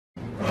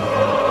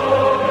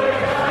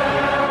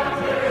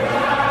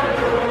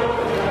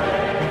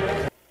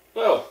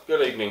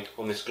evening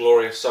on this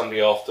glorious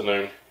Sunday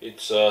afternoon.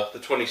 It's the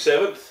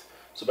 27th,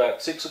 it's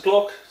about 6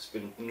 o'clock, it's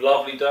been a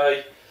lovely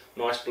day,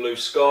 nice blue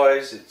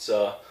skies, it's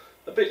a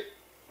bit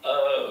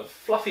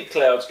fluffy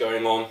clouds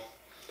going on,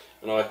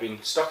 and I've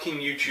been stuck in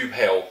YouTube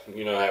hell.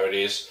 You know how it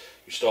is,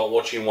 you start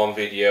watching one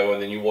video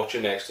and then you watch the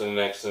next and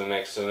the next and the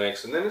next and the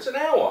next, and then it's an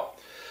hour.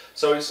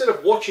 So instead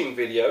of watching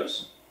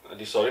videos, I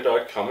decided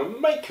I'd come and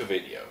make a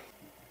video.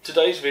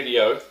 Today's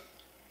video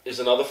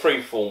is another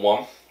freeform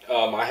one.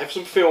 I have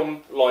some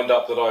film lined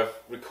up that I've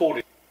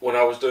recorded when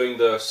I was doing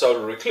the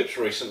solar eclipse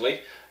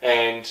recently,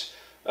 and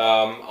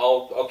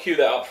I'll cue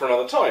that up for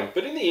another time.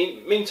 But in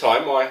the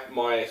meantime,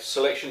 my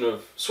selection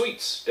of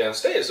sweets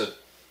downstairs had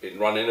been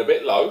running a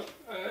bit low.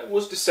 It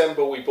was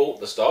December we bought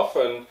the stuff,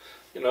 and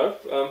you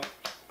know,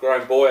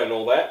 growing boy and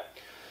all that.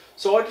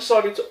 So I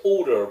decided to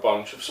order a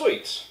bunch of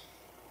sweets.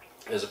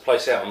 There's a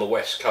place out on the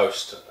west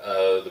coast,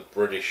 the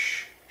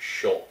British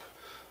shop.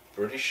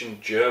 British and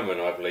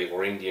German, I believe,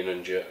 or Indian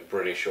and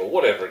British, or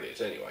whatever it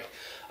is, anyway,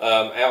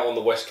 out on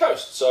the west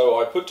coast.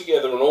 So I put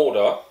together an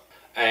order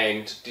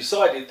and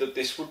decided that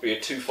this would be a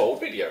twofold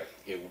video.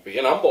 It would be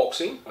an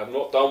unboxing, I've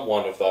not done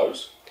one of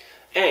those,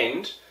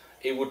 and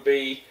it would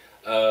be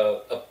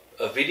a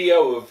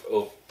video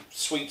of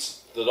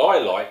sweets that I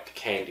like,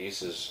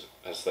 candies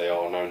as they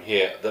are known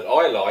here, that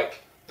I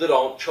like, that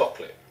aren't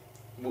chocolate.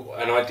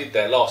 And I did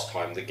that last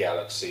time, the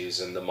Galaxies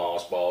and the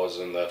Mars bars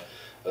and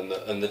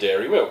the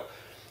Dairy Milk.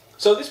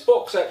 So this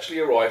box actually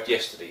arrived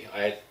yesterday. I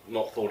had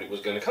not thought it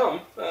was going to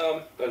come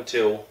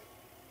until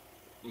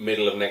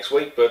middle of next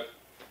week, but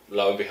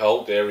lo and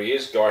behold, there he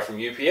is, guy from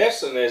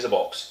UPS, and there's a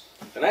box.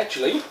 And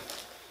actually,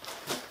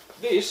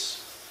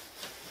 this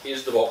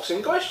is the box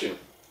in question.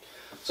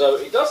 So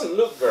it doesn't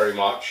look very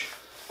much,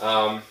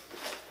 but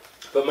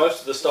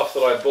most of the stuff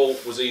that I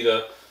bought was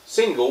either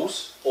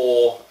singles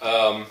or,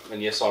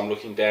 and yes, I'm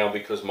looking down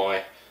because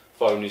my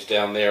phone is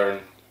down there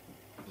and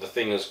the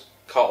thing is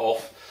cut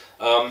off,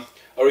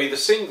 are either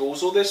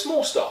singles or they're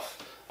small stuff,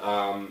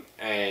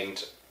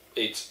 and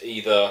it's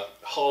either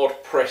hard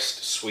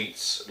pressed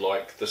sweets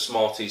like the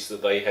Smarties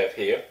that they have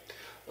here,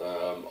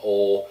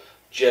 or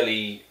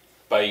jelly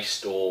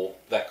based or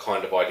that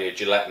kind of idea,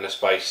 gelatinous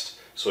based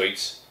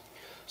sweets.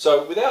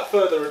 So without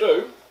further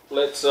ado,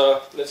 let's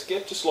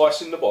get to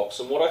slicing the box.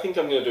 And what I think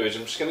I'm going to do is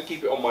I'm just going to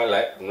keep it on my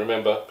lap, and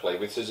remember, play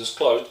with scissors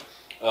closed,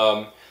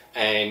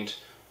 and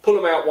pull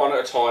them out one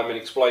at a time and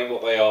explain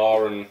what they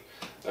are and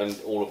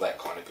all of that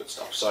kind of good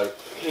stuff. So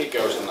here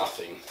goes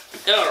nothing.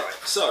 Alright,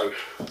 so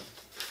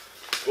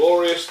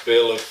glorious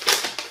bill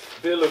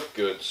of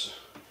goods.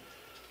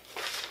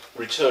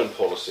 Return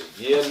policy.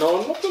 Yeah,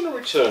 no, I'm not going to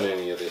return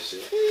any of this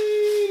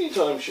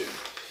anytime soon.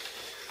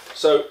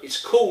 So it's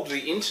called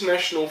the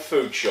International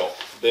Food Shop.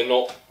 They're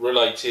not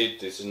related,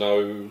 there's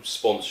no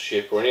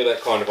sponsorship or any of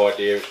that kind of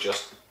idea, it's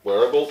just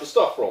where I bought the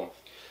stuff from.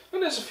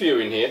 And there's a few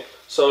in here,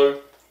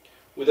 so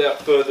without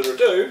further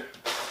ado,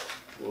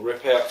 we'll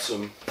rip out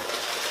some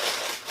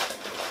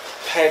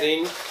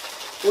padding.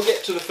 We'll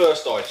get to the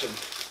first item.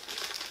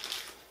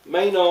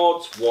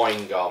 Maynard's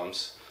wine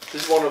gums.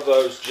 This is one of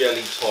those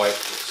jelly type,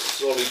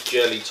 solid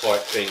jelly type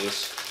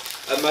things,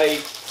 and they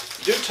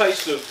do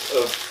taste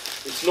of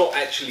it's not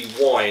actually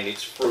wine,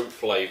 it's fruit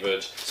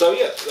flavoured. So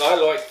yeah, I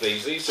like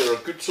these. These are a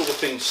good sort of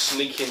thing to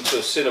sneak into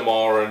a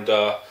cinema and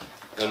go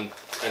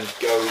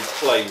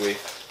play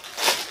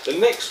with. The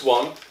next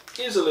one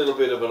is a little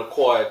bit of an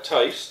acquired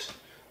taste.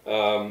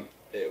 There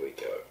we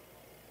go.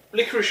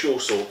 Licorice all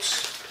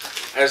sorts.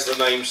 As the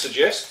name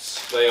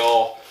suggests, they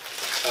are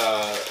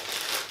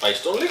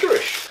based on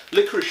licorice.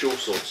 Licorice all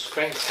sorts.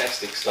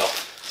 Fantastic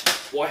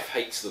stuff. Wife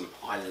hates them.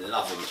 I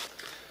love them.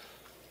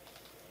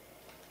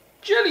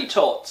 Jelly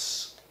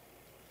tots.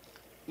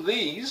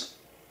 These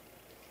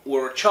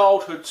were a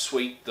childhood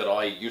sweet that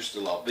I used to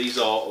love. These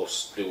are, or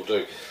still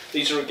do,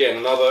 these are again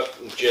another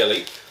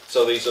jelly.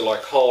 So these are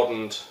like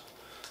hardened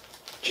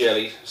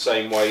jelly,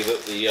 same way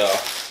that the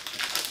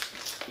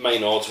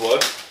Maynards were.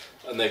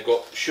 And they've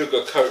got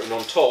sugar coating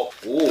on top.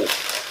 Ooh.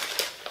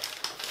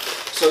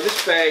 So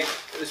this bag,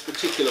 this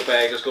particular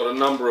bag has got a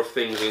number of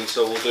things in,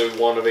 so we'll do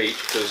one of each,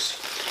 because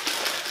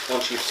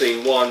once you've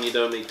seen one you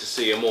don't need to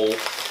see them all.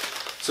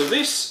 So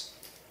this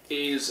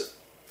is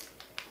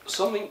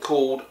something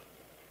called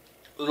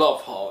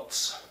Love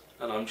Hearts,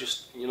 and I'm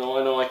just, you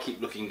know I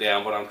keep looking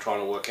down, but I'm trying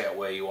to work out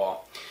where you are.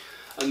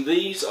 And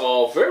these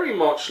are very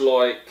much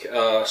like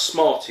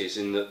Smarties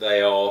in that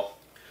they are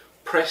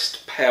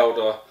pressed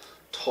powder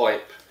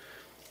type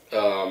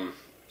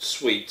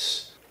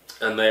sweets,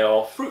 and they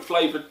are fruit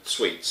flavoured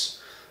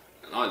sweets,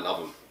 and I love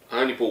them. I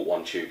only bought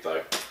one tube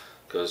though,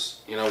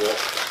 because you know what,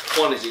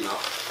 one is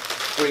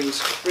enough.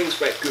 Brings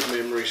back good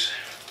memories.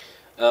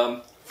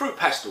 Fruit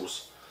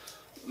pastels,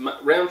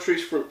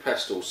 Roundtree's fruit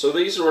pastels. So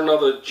these are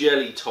another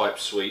jelly type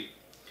sweet,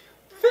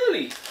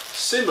 fairly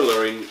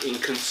similar in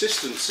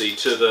consistency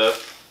to the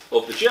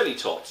jelly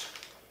tots.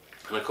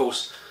 And of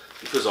course,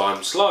 because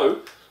I'm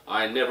slow,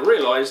 I never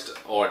realised,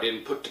 or I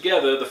didn't put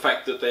together, the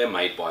fact that they're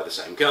made by the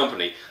same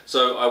company.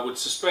 So I would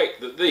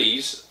suspect that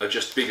these are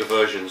just bigger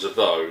versions of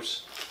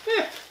those.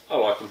 Yeah, I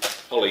like them.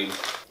 I'll eat them.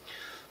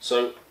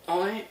 So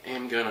I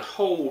am going to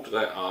hold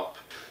that up.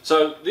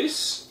 So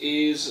this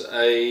is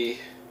a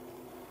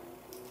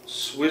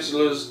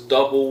Swizzler's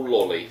double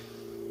lolly,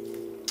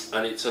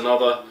 and it's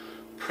another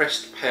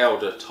pressed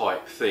powder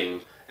type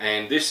thing,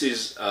 and this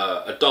is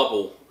a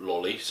double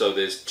lolly, so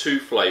there's two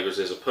flavours.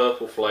 There's a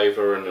purple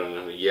flavour and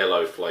a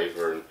yellow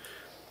flavour, and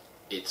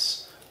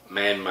it's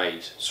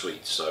man-made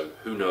sweets, so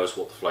who knows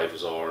what the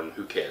flavours are and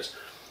who cares.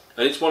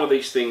 And it's one of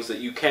these things that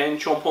you can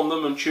chomp on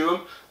them and chew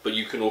them, but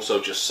you can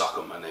also just suck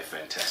them, and they're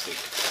fantastic.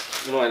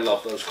 And I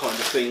love those kind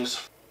of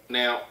things.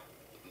 Now,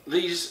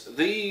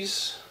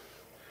 these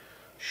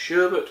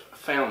sherbet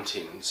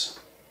fountains,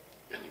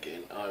 and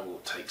again I will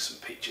take some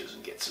pictures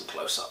and get some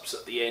close-ups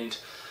at the end.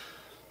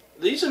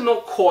 These are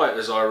not quite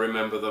as I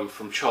remember them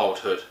from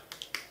childhood.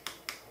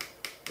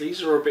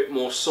 These are a bit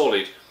more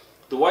solid.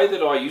 The way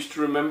that I used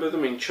to remember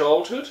them in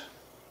childhood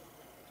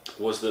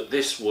was that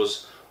this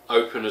was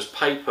open as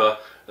paper,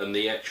 and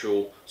the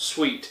actual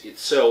sweet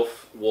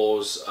itself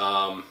was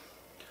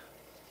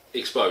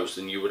exposed,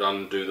 and you would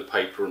undo the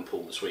paper and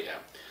pull the sweet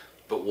out.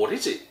 But what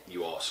is it,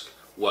 you ask?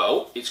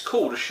 Well, it's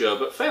called a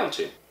sherbet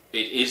fountain.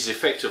 It is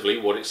effectively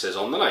what it says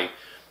on the name.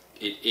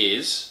 It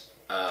is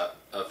a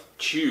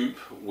tube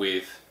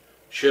with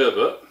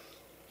sherbet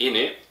in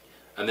it,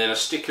 and then a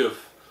stick of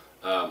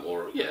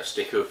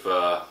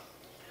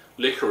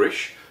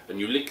licorice, and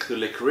you lick the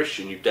licorice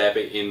and you dab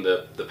it in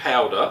the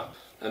powder.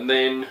 And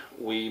then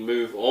we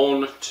move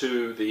on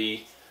to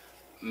the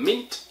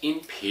mint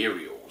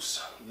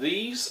imperials.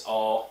 These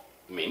are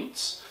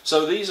mints.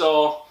 So these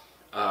are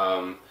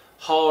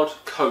hard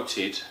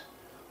coated,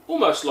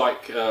 almost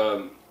like M&M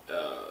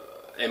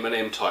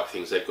type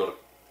things. They've got a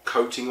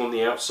coating on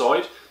the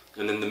outside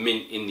and then the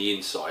mint in the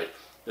inside.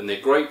 And they're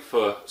great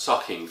for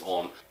sucking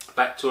on.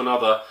 Back to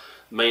another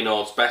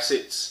Maynard's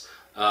Bassett's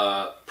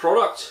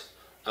product.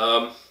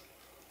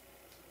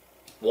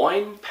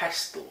 Wine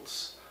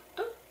pastels.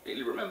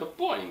 Really remember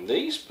buying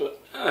these,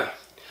 but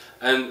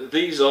and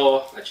these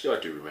are, actually I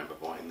do remember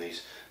buying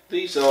these.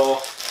 These are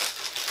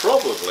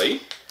probably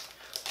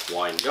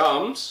wine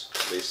gums,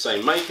 the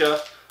same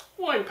maker,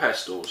 wine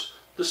pastels,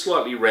 the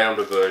slightly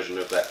rounder version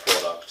of that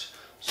product.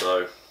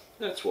 So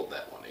that's what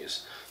that one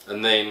is.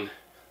 And then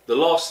the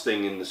last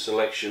thing in the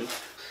selection,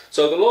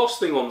 so the last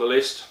thing on the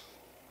list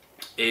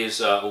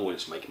is, oh,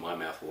 it's making my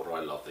mouth water,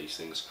 I love these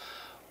things,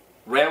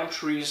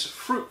 Rowntree's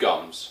fruit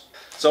gums.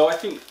 So I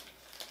think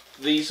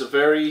these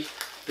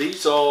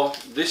are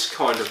this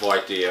kind of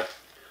idea,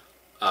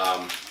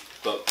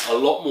 but a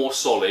lot more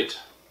solid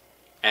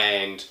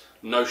and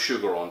no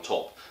sugar on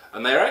top.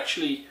 And they're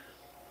actually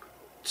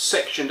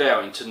sectioned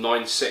out into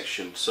 9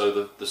 sections,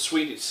 so the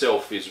sweet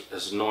itself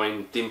has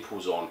 9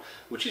 dimples on,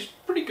 which is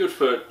pretty good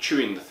for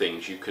chewing the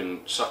things. You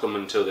can suck them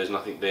until there's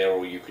nothing there,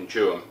 or you can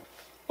chew them.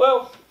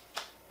 Well,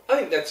 I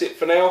think that's it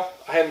for now.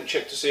 I haven't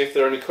checked to see if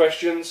there are any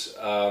questions.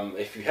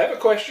 If you have a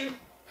question,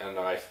 and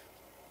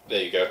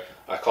there you go,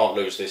 I can't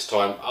lose this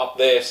time. Up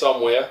there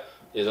somewhere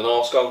is an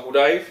Ask Uncle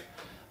Dave.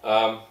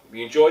 If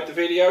you enjoyed the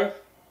video,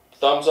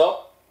 thumbs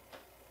up,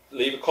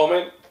 leave a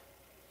comment,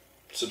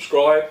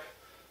 subscribe,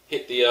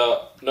 hit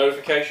the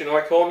notification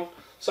icon.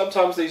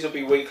 Sometimes these will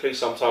be weekly,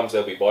 sometimes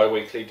they'll be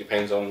bi-weekly,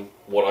 depends on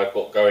what I've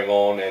got going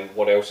on and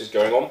what else is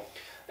going on.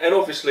 And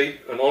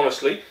obviously and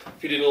honestly,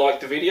 if you didn't like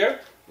the video,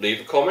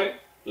 leave a comment,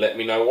 let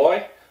me know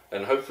why,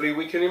 and hopefully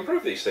we can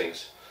improve these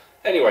things.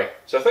 Anyway,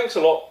 so thanks a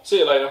lot, see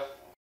you later.